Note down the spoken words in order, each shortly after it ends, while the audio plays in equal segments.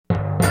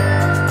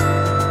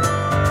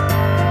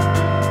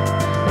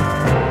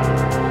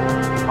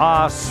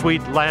Ah,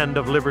 sweet land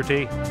of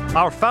liberty.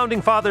 Our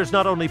founding fathers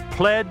not only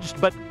pledged,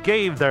 but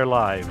gave their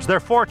lives, their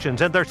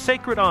fortunes, and their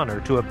sacred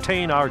honor to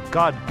obtain our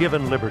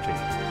God-given liberty.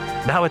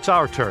 Now it's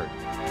our turn.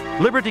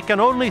 Liberty can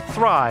only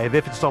thrive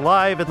if it's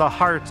alive in the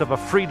hearts of a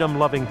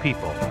freedom-loving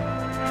people.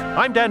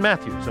 I'm Dan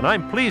Matthews, and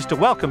I'm pleased to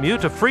welcome you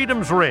to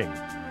Freedom's Ring.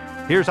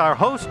 Here's our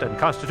host and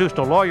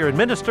constitutional lawyer and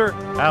minister,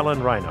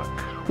 Alan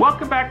Reinach.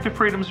 Welcome back to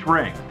Freedom's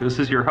Ring. This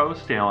is your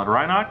host, Alan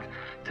Reinach.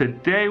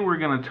 Today we're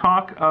going to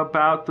talk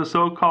about the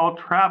so-called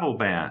travel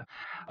ban.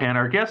 And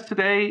our guest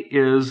today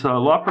is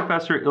law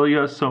professor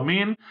Ilya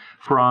Somin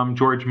from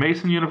George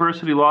Mason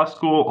University Law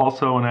School,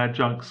 also an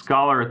adjunct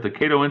scholar at the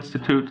Cato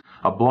Institute,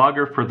 a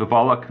blogger for the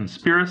Vala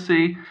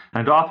Conspiracy,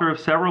 and author of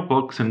several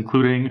books,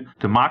 including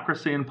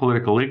Democracy and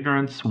Political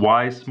Ignorance,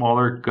 Why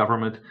Smaller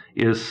Government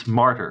is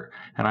Smarter.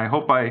 And I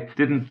hope I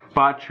didn't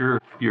botch your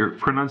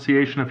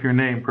pronunciation of your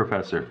name,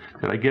 Professor.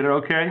 Did I get it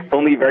okay?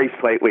 Only very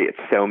slightly. It's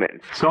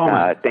Somin.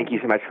 Somin. Thank you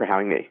so much for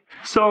having me.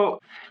 So,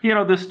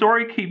 the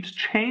story keeps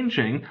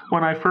changing.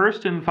 When I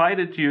first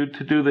invited you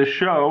to do this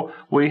show,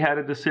 we had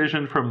a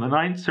decision from the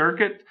Ninth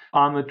Circuit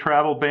on the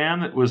travel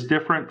ban that was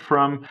different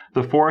from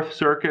the Fourth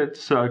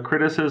Circuit's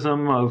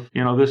criticism of,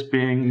 this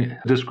being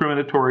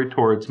discriminatory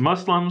towards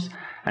Muslims.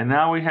 And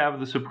now we have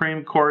the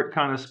Supreme Court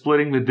kind of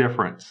splitting the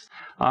difference.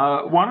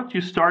 Why don't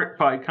you start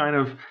by kind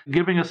of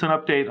giving us an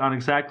update on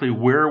exactly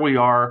where we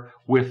are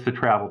with the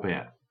travel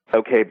ban?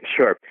 Okay,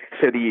 sure.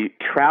 So the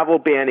travel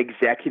ban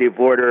executive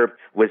order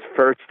was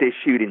first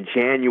issued in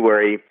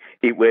January.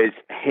 It was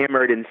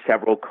hammered in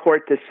several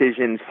court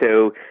decisions,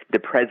 so the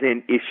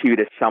president issued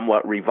a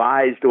somewhat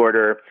revised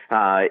order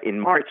in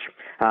March.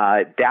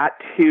 That,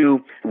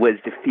 too, was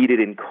defeated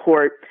in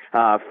court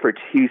for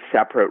two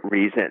separate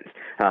reasons.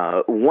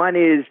 One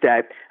is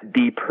that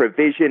the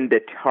provision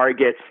that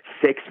targets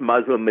 6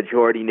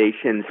 Muslim-majority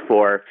nations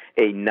for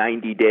a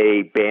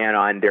 90-day ban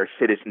on their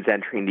citizens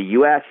entering the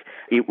U.S.,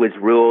 it was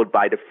ruled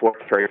by the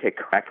Fourth Circuit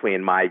correctly,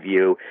 in my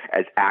view,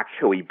 as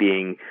actually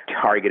being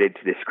targeted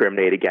to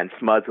discriminate against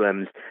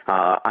Muslims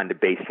on the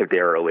basis of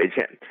their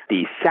religion.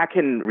 The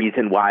second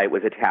reason why it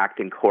was attacked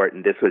in court,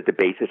 and this was the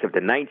basis of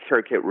the Ninth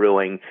Circuit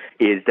ruling,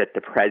 is that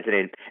the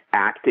president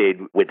acted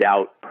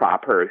without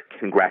proper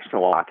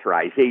congressional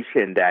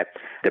authorization, that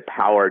the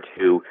power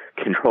to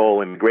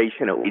control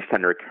immigration, at least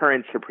under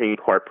current Supreme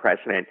Court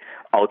precedent,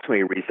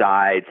 ultimately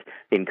resides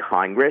in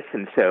Congress,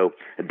 and so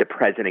the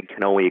president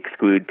can only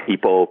exclude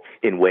people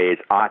in ways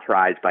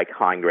authorized by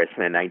Congress,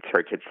 and the Ninth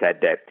Circuit said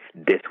that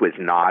this was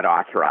not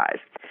authorized.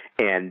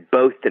 And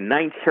both the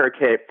Ninth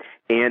Circuit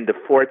and the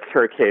Fourth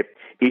Circuit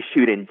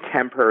issued in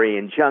temporary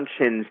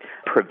injunctions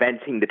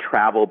preventing the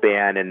travel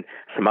ban and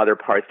some other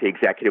parts of the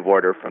executive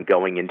order from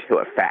going into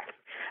effect.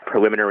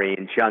 Preliminary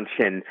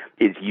injunction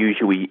is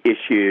usually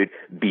issued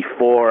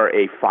before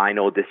a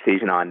final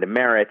decision on the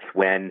merits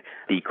when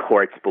the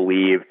courts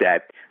believe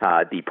that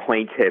the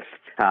plaintiffs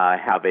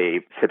have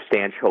a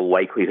substantial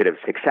likelihood of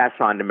success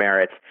on the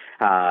merits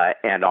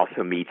and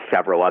also meet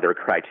several other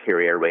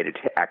criteria related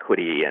to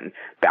equity and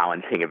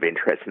balancing of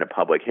interest and the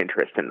public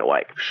interest and the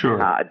like. Sure.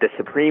 The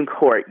Supreme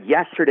Court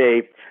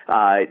yesterday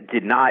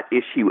did not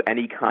issue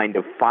any kind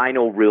of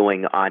final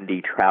ruling on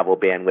the travel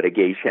ban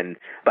litigation,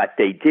 but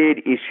they did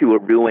issue a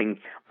ruling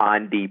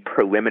on the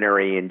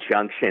preliminary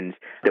injunctions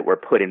that were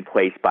put in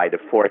place by the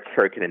Fourth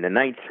Circuit and the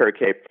Ninth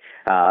Circuit.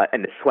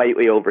 And to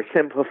slightly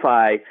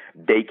oversimplify,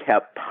 they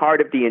kept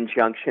part of the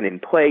injunction in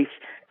place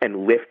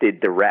and lifted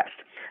the rest.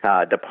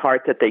 The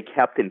part that they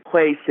kept in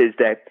place is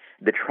that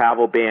the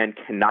travel ban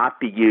cannot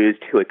be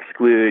used to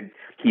exclude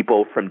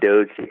people from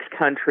those 6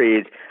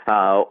 countries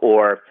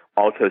or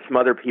also some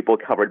other people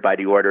covered by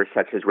the order,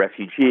 such as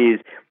refugees,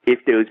 if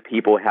those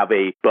people have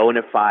a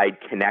bona fide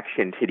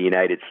connection to the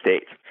United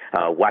States.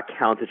 What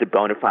counts as a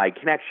bona fide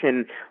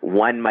connection?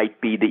 One might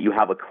be that you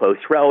have a close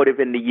relative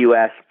in the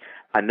U.S.,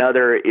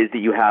 another is that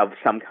you have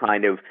some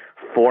kind of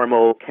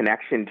formal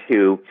connection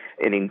to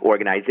an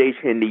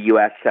organization in the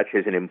U.S., such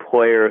as an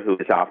employer who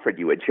has offered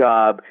you a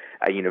job,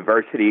 a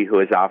university who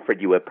has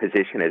offered you a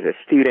position as a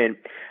student,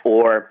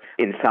 or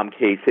in some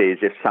cases,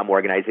 if some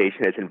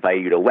organization has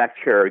invited you to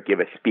lecture, give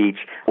a speech,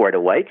 or the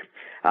like.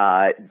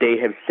 They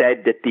have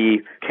said that the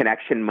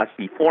connection must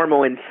be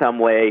formal in some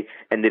way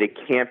and that it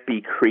can't be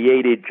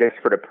created just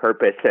for the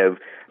purpose of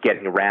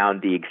getting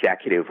around the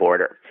executive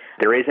order.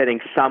 There is, I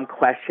think, some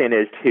question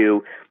as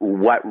to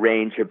what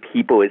range of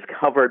people is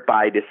covered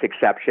by this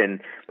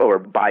exception or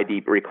by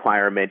the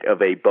requirement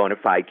of a bona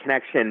fide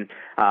connection.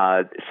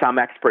 Some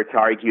experts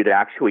argue that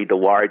actually the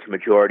large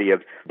majority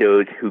of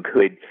those who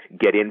could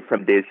get in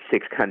from these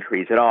 6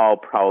 countries at all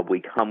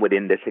probably come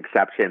within this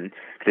exception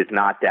because it's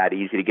not that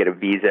easy to get a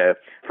visa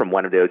from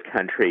one of those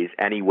countries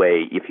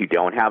anyway if you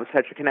don't have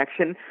such a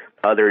connection.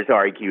 Others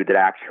argue that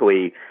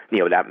actually,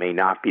 that may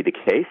not be the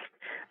case.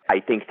 I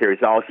think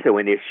there's also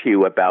an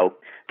issue about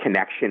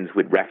connections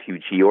with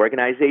refugee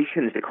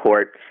organizations. The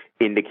court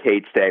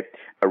indicates that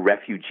a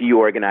refugee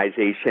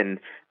organization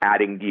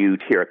adding you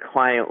to your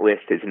client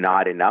list is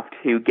not enough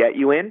to get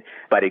you in,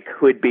 but it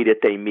could be that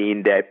they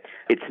mean that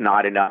it's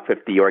not enough if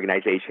the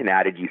organization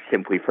added you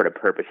simply for the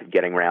purpose of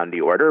getting around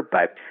the order,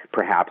 but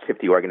perhaps if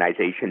the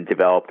organization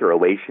developed a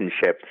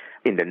relationship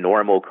in the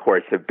normal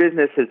course of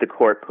business, as the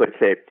court puts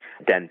it,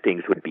 then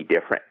things would be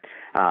different.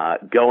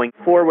 Going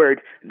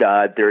forward,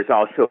 there's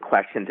also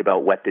questions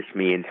about what this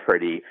means for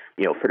the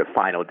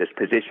final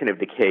disposition of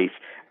the case.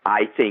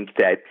 I think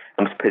that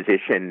Trump's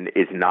position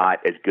is not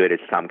as good as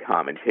some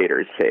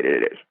commentators say that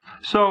it is.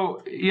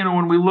 So,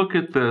 when we look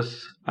at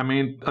this,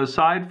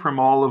 aside from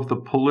all of the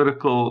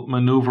political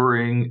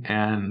maneuvering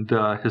and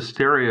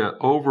hysteria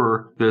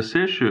over this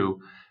issue,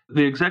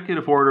 the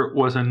executive order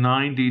was a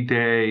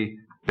 90-day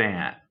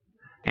ban.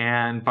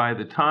 And by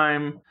the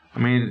time,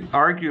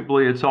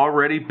 arguably it's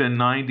already been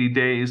 90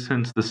 days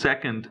since the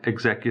second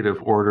executive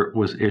order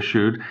was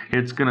issued.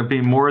 It's going to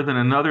be more than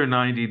another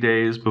 90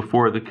 days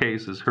before the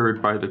case is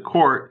heard by the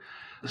court.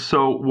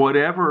 So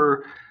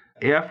whatever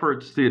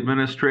efforts the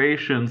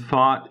administration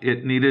thought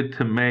it needed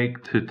to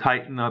make to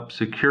tighten up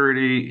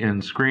security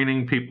in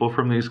screening people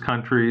from these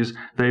countries,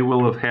 they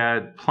will have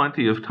had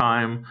plenty of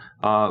time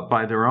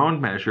by their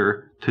own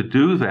measure to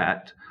do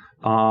that.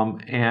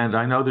 And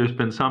I know there's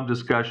been some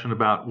discussion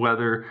about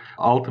whether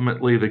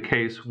ultimately the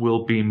case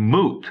will be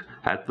moot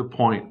at the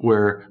point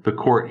where the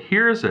court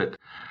hears it.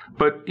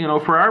 But,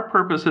 for our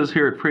purposes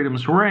here at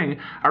Freedom's Ring,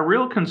 our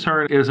real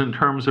concern is in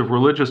terms of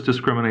religious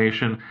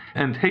discrimination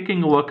and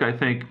taking a look, I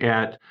think,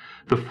 at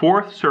the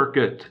Fourth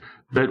Circuit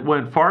that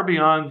went far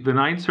beyond the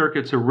Ninth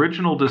Circuit's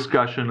original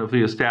discussion of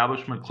the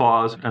Establishment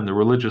Clause and the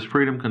religious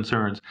freedom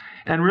concerns,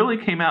 and really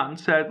came out and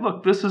said,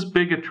 look, this is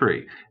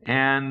bigotry.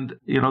 And,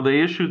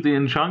 they issued the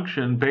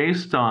injunction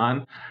based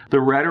on the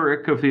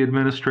rhetoric of the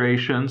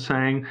administration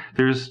saying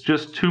there's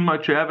just too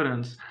much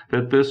evidence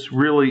that this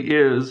really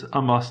is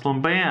a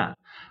Muslim ban.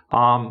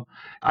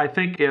 I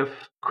think if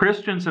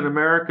Christians in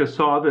America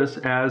saw this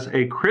as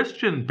a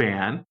Christian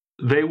ban,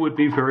 they would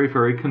be very,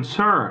 very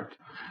concerned.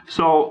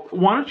 So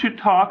why don't you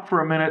talk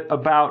for a minute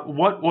about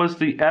what was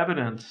the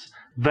evidence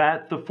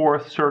that the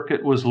Fourth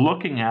Circuit was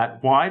looking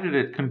at? Why did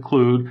it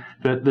conclude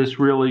that this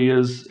really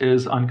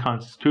is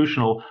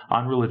unconstitutional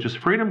on religious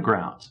freedom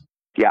grounds?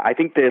 Yeah, I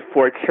think the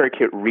Fourth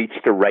Circuit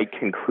reached the right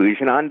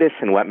conclusion on this,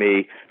 and let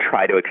me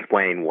try to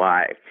explain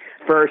why.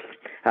 First,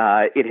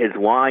 it has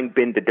long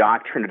been the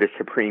doctrine of the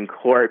Supreme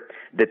Court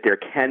that there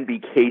can be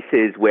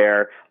cases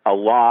where a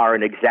law or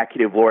an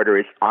executive order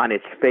is on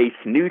its face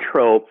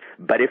neutral,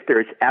 but if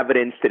there's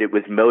evidence that it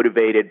was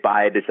motivated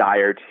by a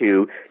desire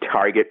to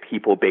target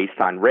people based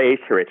on race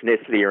or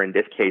ethnicity, or in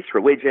this case,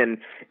 religion,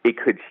 it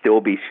could still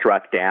be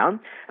struck down.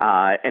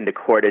 And the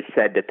court has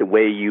said that the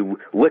way you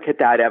look at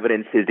that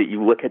evidence is that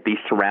you look at the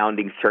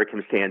surrounding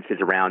circumstances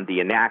around the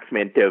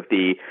enactment of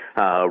the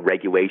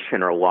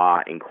regulation or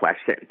law in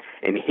question.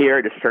 And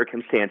here, the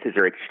circumstances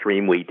are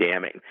extremely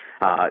damning.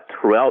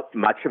 Throughout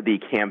much of the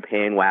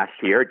campaign last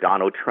year,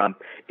 Donald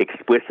Trump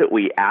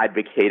explicitly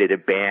advocated a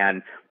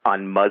ban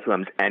on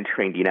Muslims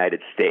entering the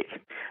United States.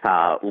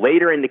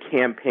 Later in the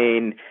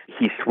campaign,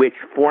 he switched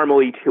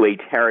formally to a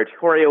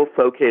territorial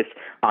focus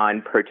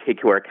on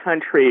particular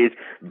countries,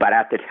 but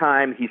at the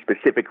time he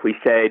specifically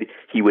said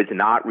he was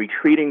not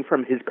retreating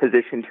from his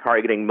position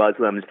targeting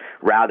Muslims.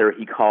 Rather,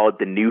 he called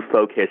the new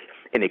focus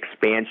an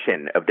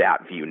expansion of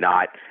that view,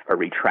 not a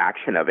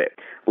retraction of it.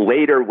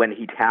 Later, when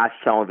he tasked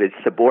some of his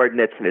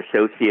subordinates and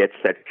associates,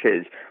 such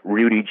as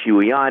Rudy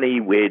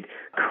Giuliani, with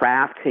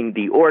crafting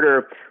the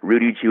order,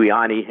 Rudy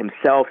Giuliani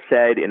himself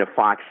said in a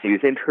Fox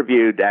News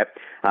interview that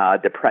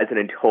the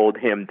president told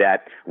him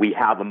that we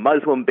have a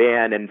Muslim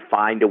ban and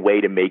find a way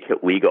to make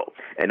it legal.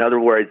 In other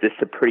words, this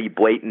is a pretty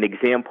blatant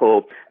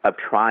example of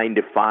trying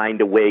to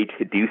find a way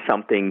to do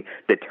something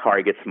that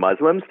targets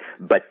Muslims,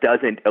 but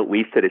doesn't, at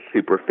least at a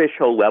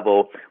superficial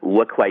level,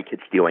 look like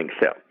it's doing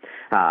so.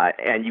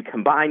 And you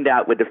combine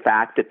that with the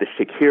fact that the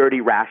security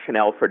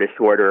rationale for this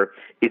order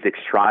is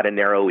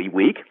extraordinarily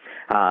weak.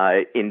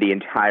 In the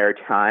entire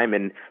time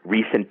in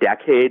recent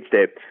decades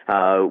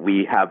that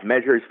we have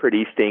measures for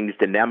these things,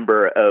 the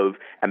number of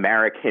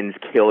Americans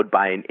killed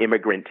by an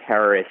immigrant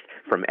terrorist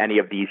from any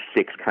of these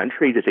 6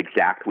 countries is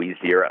exactly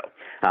 0.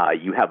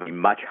 You have a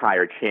much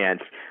higher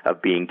chance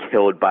of being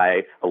killed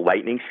by a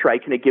lightning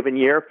strike in a given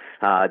year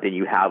than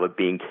you have of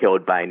being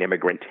killed by an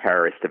immigrant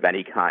terrorist of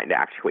any kind,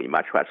 actually,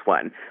 much less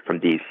one from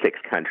these 6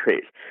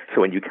 countries.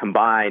 So when you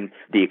combine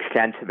the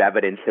extensive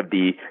evidence of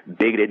the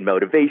bigoted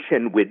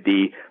motivation with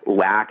the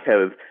lack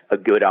of a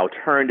good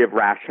alternative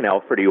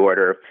rationale for the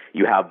order,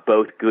 you have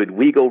both good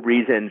legal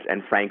reasons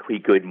and, frankly,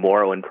 good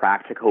moral and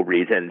practical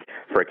reasons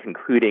for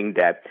concluding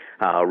that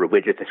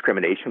religious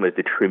discrimination was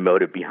the true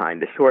motive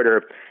behind this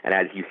order. And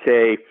as you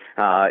say,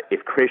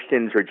 if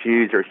Christians or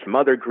Jews or some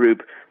other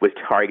group was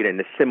targeted in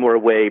a similar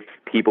way,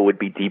 people would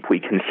be deeply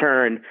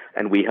concerned,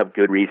 and we have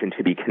good reason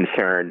to be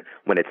concerned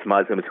when it's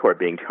Muslims who are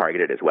being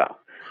targeted as well.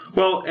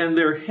 Well, and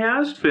there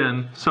has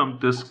been some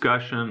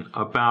discussion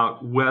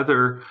about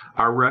whether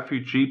our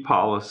refugee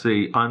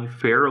policy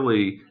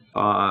unfairly,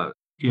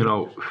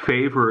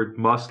 favored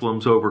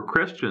Muslims over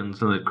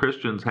Christians, and that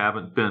Christians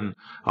haven't been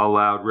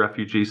allowed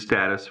refugee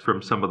status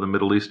from some of the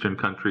Middle Eastern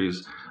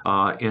countries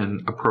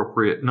in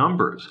appropriate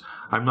numbers.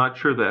 I'm not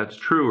sure that's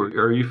true.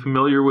 Are you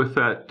familiar with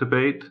that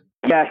debate?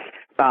 Yes.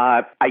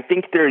 I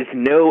think there's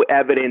no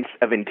evidence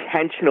of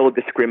intentional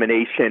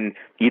discrimination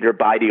either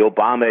by the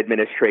Obama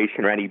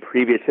administration or any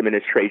previous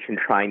administration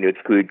trying to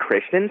exclude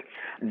Christians.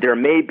 There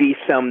may be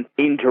some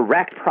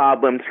indirect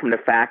problems from the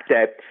fact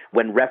that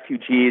when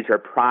refugees are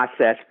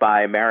processed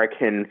by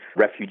American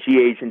refugee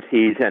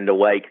agencies and the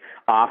like,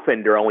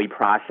 often they're only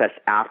processed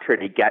after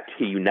they get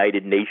to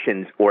United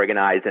Nations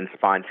organized and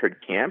sponsored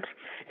camps.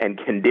 And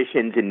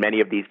conditions in many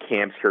of these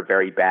camps are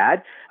very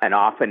bad, and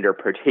often they're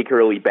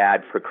particularly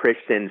bad for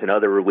Christians and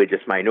other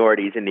religious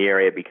minorities in the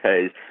area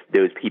because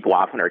those people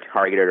often are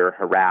targeted or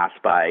harassed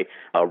by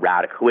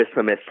radical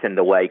Islamists and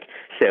the like.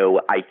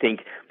 So I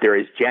think there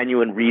is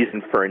genuine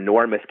reason for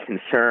enormous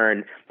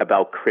concern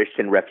about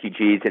Christian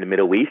refugees in the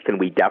Middle East, and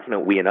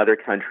we in other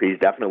countries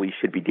definitely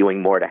should be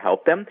doing more to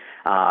help them.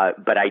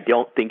 But I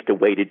don't think the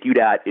way to do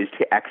that is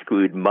to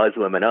exclude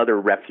Muslim and other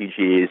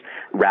refugees.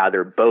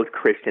 Rather, both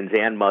Christians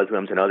and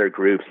Muslims and other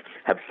groups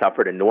have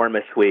suffered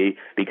enormously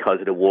because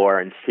of the war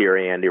in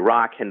Syria and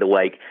Iraq and the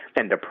like.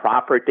 And the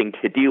proper thing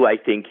to do, I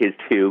think, is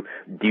to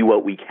do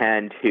what we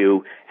can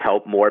to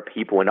help more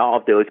people in all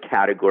of those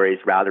categories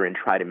rather than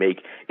try to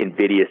make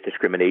invidious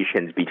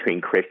discriminations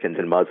between Christians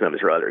and Muslims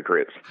or other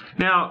groups.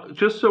 Now,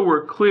 just so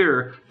we're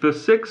clear, the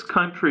 6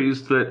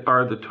 countries that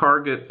are the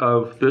target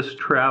of this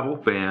travel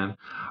ban,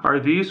 are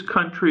these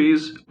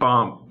countries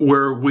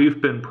where we've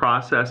been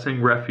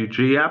processing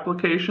refugee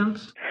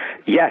applications?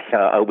 Yes,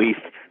 at least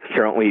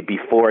certainly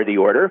before the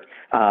order.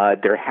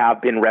 There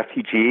have been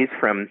refugees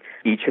from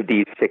each of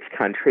these 6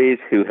 countries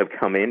who have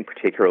come in,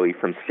 particularly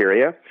from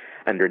Syria,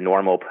 under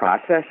normal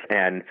process,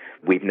 and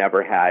we've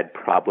never had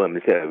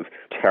problems of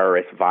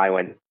terrorist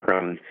violence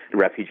from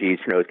refugees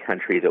from those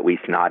countries, at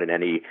least not in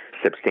any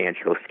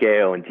substantial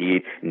scale.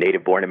 Indeed,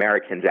 native-born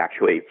Americans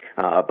actually,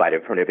 by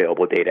different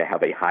available data,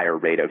 have a higher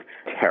rate of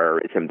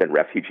terrorism than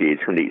refugees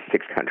from these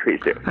 6 countries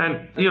do.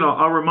 And,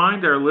 I'll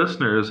remind our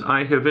listeners,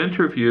 I have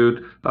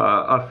interviewed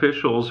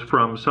officials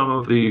from some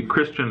of the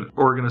Christian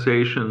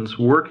organizations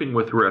working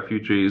with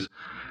refugees,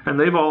 and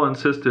they've all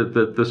insisted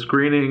that the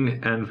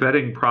screening and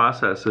vetting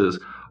processes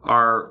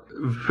are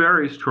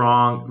very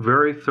strong,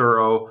 very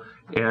thorough,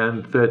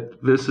 and that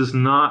this is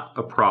not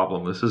a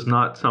problem. This is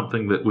not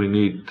something that we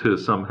need to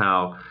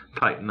somehow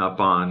tighten up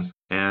on.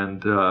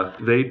 And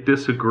they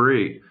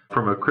disagree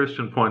from a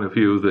Christian point of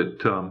view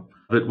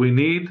that we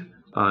need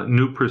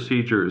new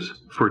procedures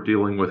for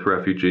dealing with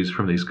refugees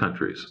from these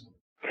countries.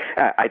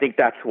 I think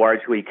that's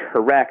largely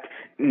correct.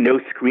 No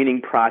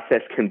screening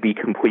process can be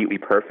completely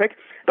perfect,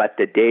 but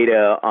the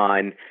data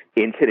on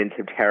incidents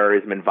of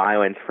terrorism and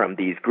violence from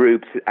these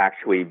groups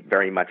actually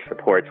very much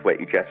supports what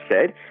you just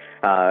said.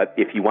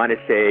 If you want to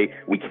say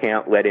we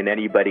can't let in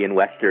anybody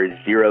unless there's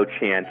zero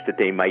chance that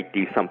they might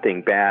do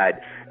something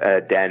bad,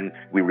 then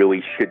we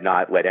really should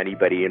not let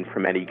anybody in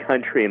from any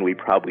country, and we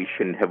probably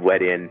shouldn't have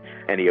let in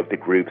any of the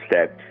groups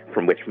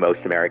from which most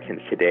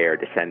Americans today are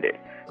descended.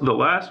 The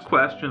last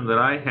question that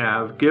I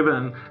have,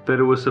 given that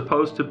it was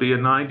supposed to be a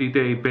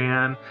 90-day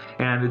ban,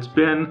 and it's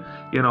been,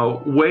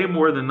 way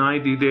more than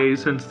 90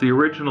 days since the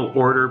original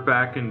order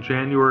back in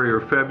January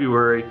or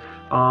February,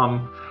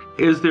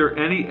 is there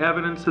any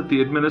evidence that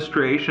the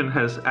administration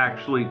has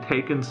actually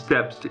taken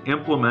steps to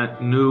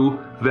implement new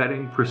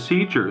vetting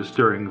procedures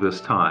during this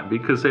time?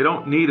 Because they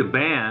don't need a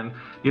ban,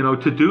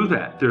 to do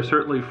that. They're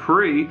certainly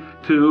free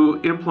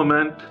to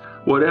implement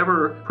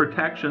whatever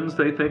protections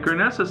they think are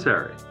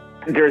necessary.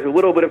 There's a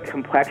little bit of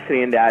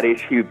complexity in that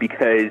issue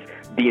because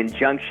the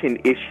injunction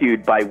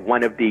issued by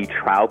one of the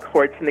trial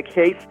courts in the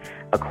case,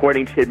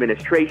 according to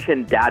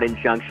administration, that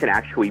injunction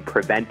actually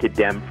prevented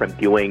them from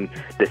doing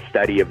the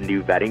study of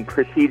new vetting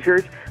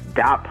procedures.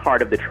 That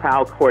part of the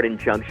trial court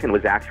injunction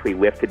was actually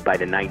lifted by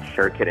the Ninth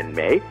Circuit in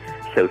May.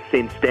 So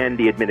since then,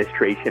 the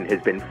administration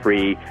has been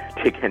free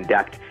to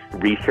conduct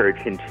research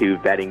into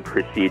vetting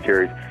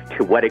procedures.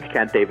 To what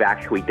extent they've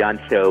actually done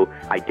so,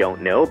 I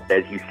don't know.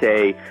 As you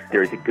say,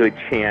 there's a good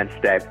chance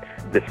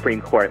that the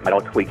Supreme Court might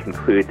ultimately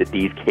conclude that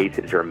these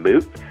cases are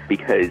moot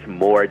because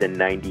more than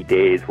 90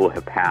 days will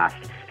have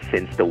passed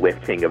since the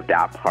lifting of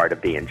that part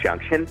of the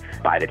injunction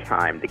by the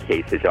time the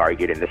case is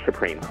argued in the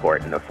Supreme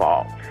Court in the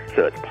fall.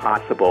 So it's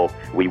possible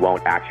we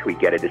won't actually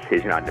get a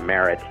decision on the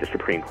merits. The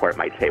Supreme Court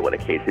might say, well, the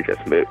case is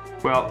just moot.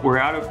 Well, we're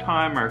out of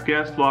time. Our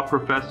guest, law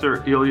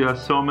professor Ilya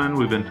Somin.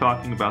 We've been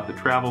talking about the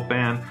travel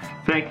ban.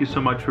 Thank you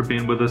so much for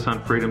being with us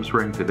on Freedom's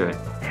Ring today.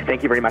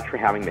 Thank you very much for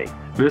having me.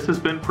 This has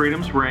been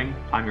Freedom's Ring.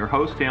 I'm your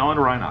host, Alan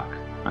Reinach.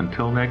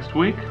 Until next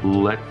week,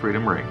 let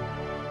freedom ring.